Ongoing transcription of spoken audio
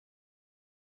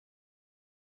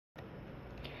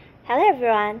Hello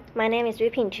everyone, my name is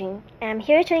Ching-Yi, and I'm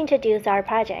here to introduce our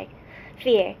project,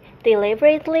 VeeR,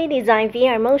 deliberately designed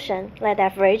VR motion that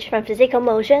diverge from physical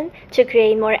motion to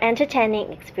create more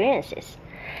entertaining experiences.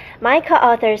 My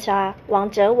co-authors are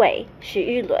Wang, Xu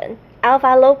Yulun,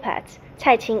 Alvaro Lopez,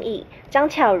 Tsai, Chang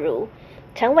Chiao-Ju,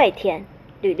 Chen, Tian,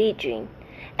 LI-CHUN,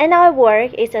 and our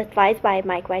work is advised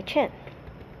by Chen.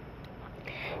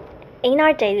 In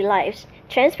our daily lives,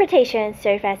 transportation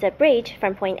serves as a bridge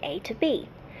from point A to B,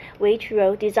 which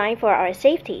road designed for our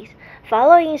safety,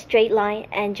 following straight line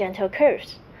and gentle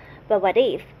curves. But what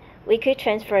if we could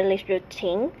transfer this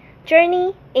routine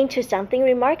journey into something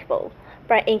remarkable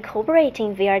by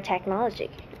incorporating VR technology?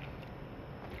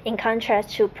 In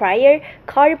contrast to prior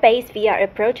car-based VR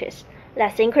approaches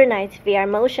that synchronize VR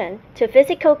motion to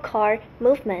physical car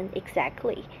movement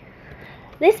exactly,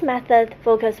 this method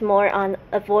focuses more on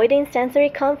avoiding sensory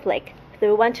conflict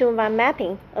through one-to-one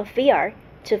mapping of VR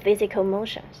to physical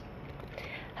motions.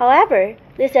 However,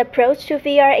 this approach to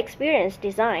VR experience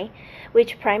design,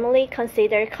 which primarily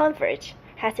considers comfort,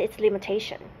 has its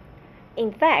limitations.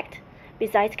 In fact,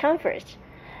 besides comfort,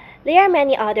 there are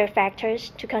many other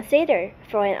factors to consider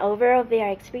for an overall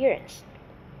VR experience,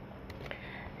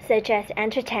 such as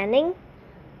entertaining,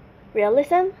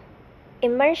 realism,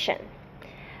 immersion,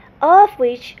 all of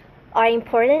which are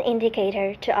important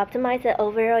indicators to optimize the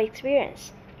overall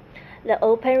experience. The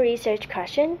open research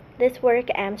question this work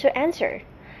aims to answer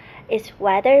is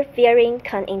whether veering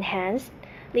can enhance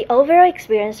the overall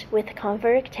experience with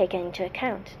comfort taken into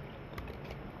account.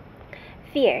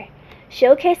 VeeR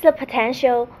showcases the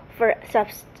potential for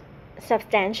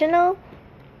substantial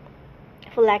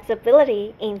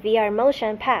flexibility in VR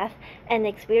motion path and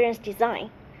experience design.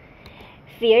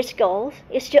 VeeR's goal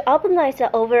is to optimize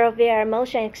the overall VR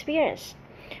motion experience,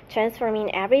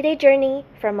 transforming everyday journey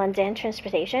from mundane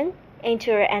transportation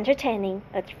into an entertaining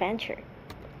adventure.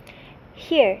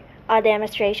 Here are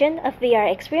demonstrations of VR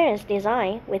experience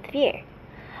design with VeeR.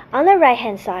 On the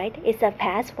right-hand side is the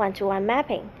path one-to-one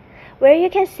mapping, where you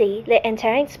can see the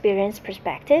entire experience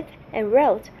perspective and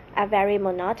roads are very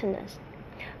monotonous.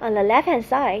 On the left-hand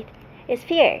side is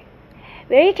VeeR,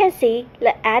 where you can see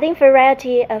the adding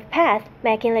variety of paths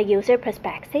making the user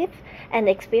perspective and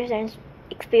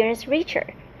experience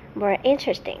richer, more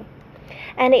interesting.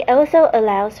 And it also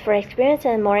allows for experience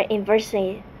a more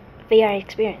immersive VR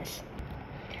experience.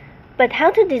 But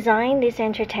how to design this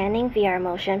entertaining VR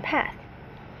motion path?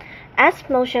 As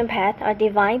motion paths are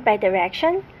defined by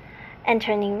direction and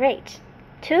turning rate,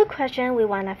 two questions we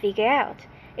want to figure out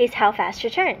is how fast to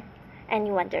turn and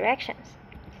in what directions.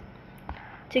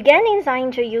 To get insight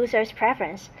into users'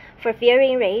 preference for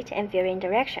veering rate and veering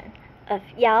direction of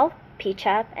yaw, pitch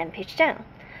up, and pitch down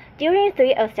during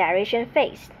three acceleration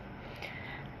phases,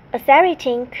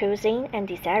 accelerating, cruising, and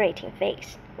decelerating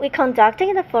phase, we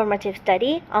conducted a formative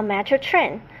study on metro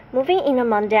train moving in a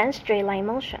mundane straight line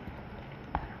motion.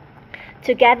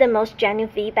 To get the most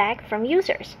genuine feedback from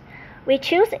users, we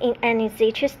chose an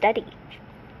in-situ study.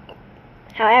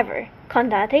 However,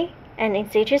 conducting an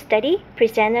in-situ study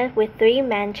presented with three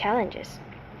main challenges.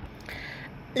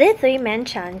 The three main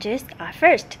challenges are: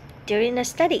 first, during the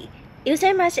study,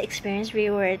 users must experience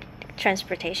real-world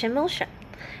transportation motion.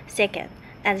 Second,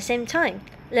 at the same time,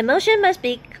 the motion must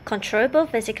be controllable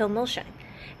physical motion,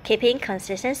 keeping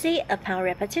consistency upon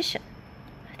repetition.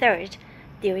 Third,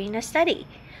 during the study,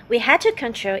 we had to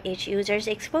control each user's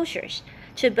exposures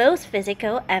to both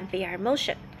physical and VR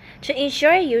motion to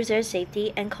ensure user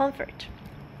safety and comfort.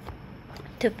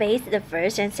 To face the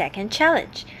first and second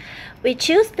challenge, we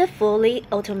chose the fully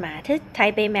automated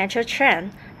Taipei Metro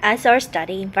train as our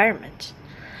study environment.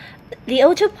 The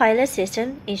autopilot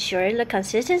system ensured the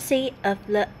consistency of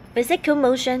the physical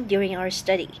motion during our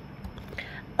study.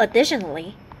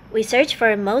 Additionally, we searched for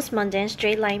the most mundane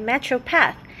straight-line metro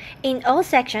path in all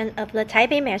sections of the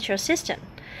Taipei Metro system,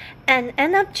 and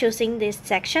ended up choosing this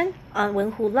section on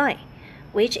Wenhu Line,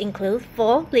 which includes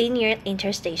 4 linear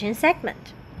interstation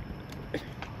segments.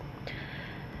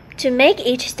 To make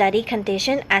each study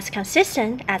condition as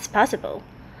consistent as possible,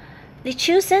 the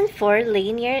chosen 4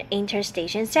 linear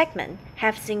interstation segments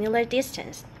have similar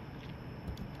distance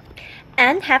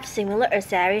and have similar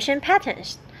acceleration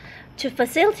patterns to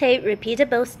facilitate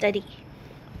repeatable study.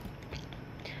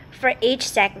 For each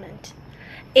segment,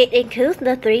 it includes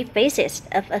the 3 phases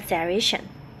of acceleration: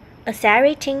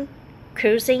 accelerating,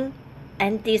 cruising,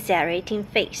 and decelerating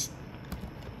phase.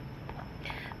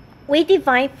 We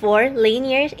define 4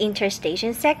 linear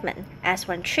interstation segments as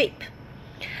one trip.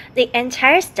 The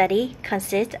entire study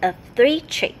consists of 3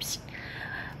 trips,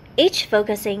 each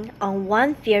focusing on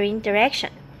one veering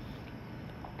direction.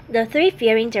 The 3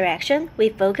 veering directions we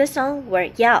focused on were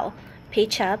yaw,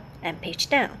 pitch up, and pitch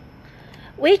down,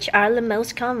 which are the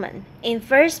most common in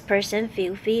first-person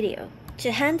view video.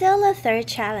 To handle the third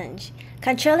challenge,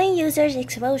 controlling users'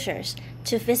 exposures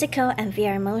to physical and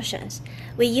VR motions,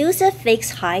 we use a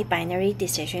fixed high binary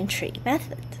decision tree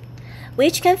method,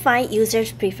 which can find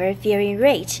users' preferred veering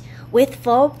rate with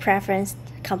full preference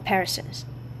comparisons.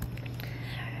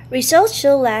 Results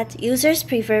show that users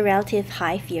prefer relative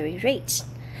high veering rates,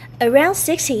 around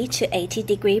 60 to 80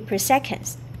 degrees per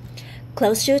second,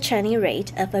 close to turning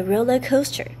rate of a roller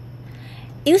coaster.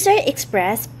 Users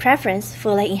express preference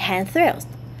for the enhanced thrills,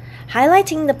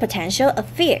 highlighting the potential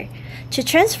of VeeR to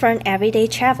transform everyday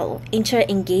travel into an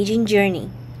engaging journey.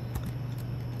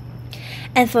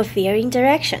 And for veering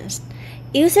directions,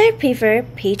 users prefer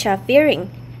pitch-up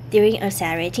veering during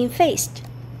accelerating phase,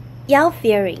 yaw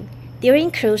veering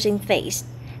during cruising phase,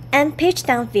 and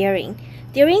pitch-down veering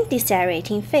during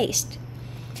decelerating phase.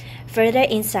 Further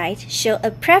insights show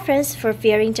a preference for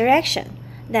veering direction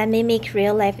that mimic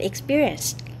real-life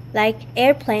experience, like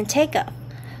airplane takeoff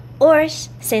or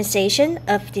sensation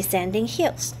of descending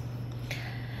hills.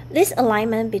 This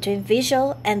alignment between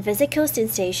visual and physical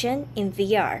sensation in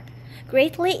VR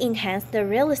greatly enhance the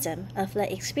realism of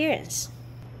the experience.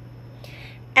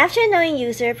 After knowing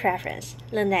user preference,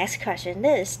 the next question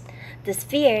is, does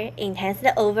VeeR enhance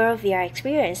the overall VR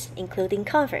experience, including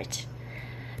comfort?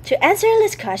 To answer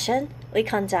this question, we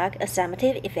conduct a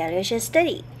summative evaluation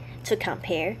study to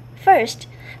compare, first,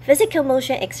 physical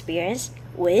motion experience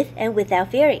with and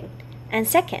without veering, and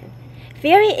second,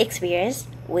 veering experience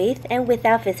with and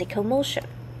without physical motion.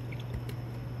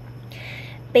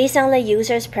 Based on the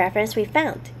user's preference we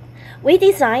found, we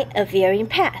designed a veering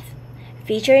path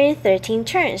featuring 13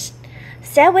 turns,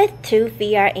 set with 2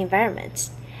 VR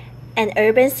environments, an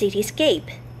urban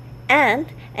cityscape, and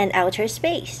an outer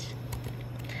space.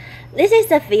 This is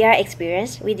the VR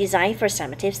experience we designed for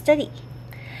summative study.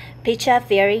 Pitch-up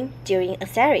veering during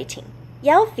accelerating,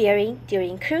 yaw veering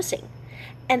during cruising,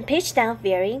 and pitch-down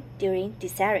veering during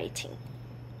decelerating.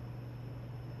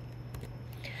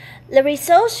 The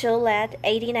results show that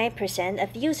 89%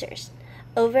 of users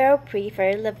overall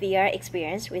prefer the VR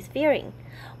experience with veering,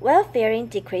 while veering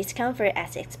decreased comfort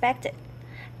as expected.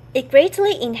 It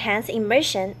greatly enhanced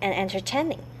immersion and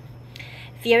entertaining.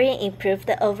 Veering improved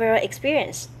the overall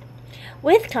experience,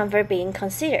 with comfort being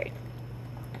considered.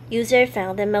 Users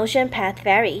found the motion path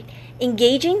varied,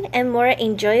 engaging, and more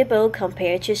enjoyable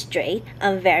compared to straight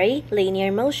and very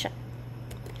linear motion.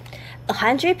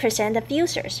 100% of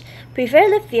users prefer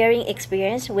the veering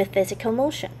experience with physical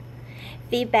motion.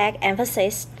 Feedback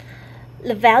emphasized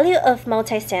the value of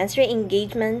multisensory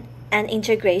engagement and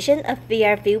integration of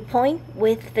VR viewpoint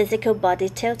with physical body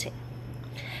tilting.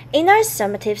 In our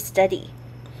summative study,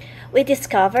 we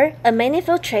discovered a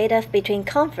meaningful trade-off between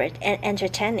comfort and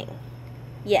entertaining.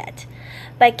 Yet,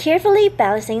 by carefully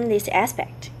balancing this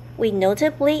aspect, we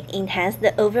notably enhanced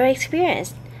the overall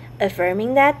experience,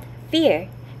 affirming that VeeR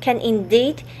can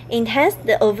indeed enhance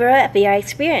the overall VR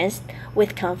experience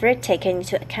with comfort taken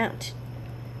into account.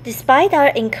 Despite our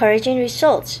encouraging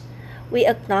results, we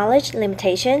acknowledge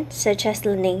limitations such as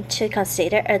the need to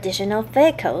consider additional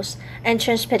vehicles and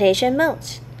transportation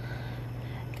modes,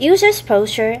 user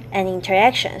exposure and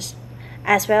interactions,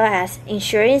 as well as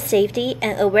ensuring safety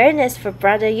and awareness for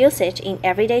broader usage in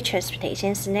everyday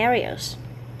transportation scenarios.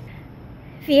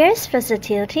 VeeR's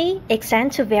versatility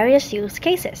extends to various use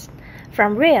cases,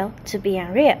 from real to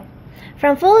beyond real,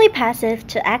 from fully passive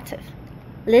to active.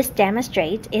 This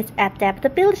demonstrates its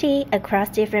adaptability across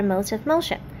different modes of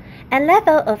motion and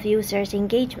level of users'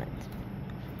 engagement.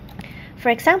 For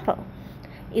example,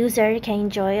 users can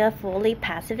enjoy a fully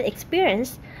passive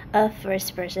experience of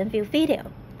first-person view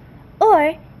video,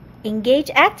 or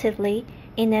engage actively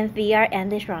in a VR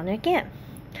endless runner game,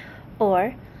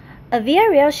 or a VR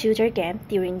rail shooter game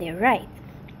during their ride.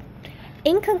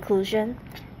 In conclusion,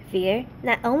 VeeR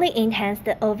not only enhances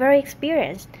the overall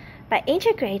experience by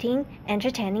integrating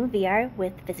entertaining VR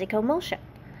with physical motion,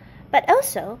 but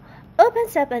also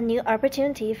opens up a new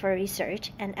opportunity for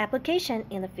research and application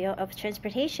in the field of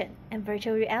transportation and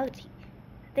virtual reality.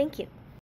 Thank you.